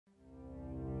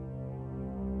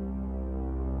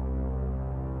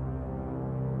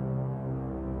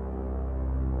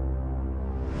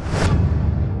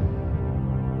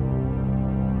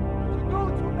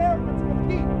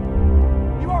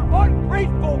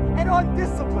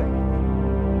discipline.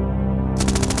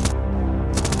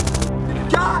 You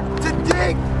got to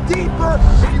dig deeper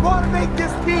if you want to make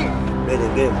this team. Play the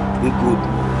game, be good,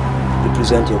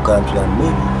 represent your country, and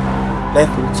maybe life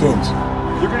will change.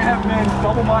 You're going to have men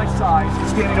double my size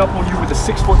standing up on you with a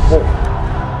 6-foot pole.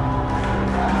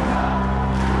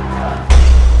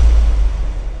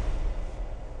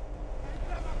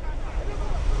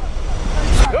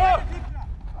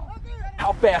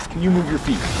 How fast can you move your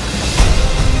feet?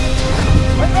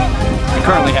 We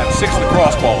currently have 6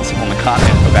 lacrosse balls on the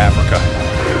continent of Africa.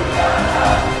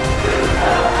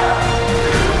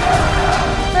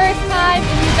 First time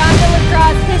in Uganda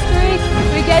lacrosse history,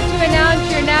 we get to announce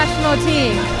your national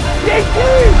team.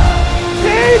 Team!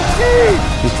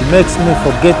 It makes me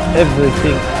forget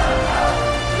everything.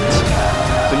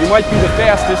 So you might be the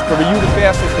fastest, but are you the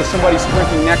fastest with somebody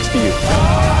sprinting next to you?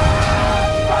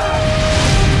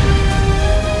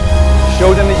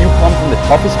 Show them that you come from the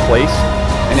toughest place,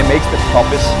 and it makes the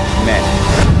toughest men.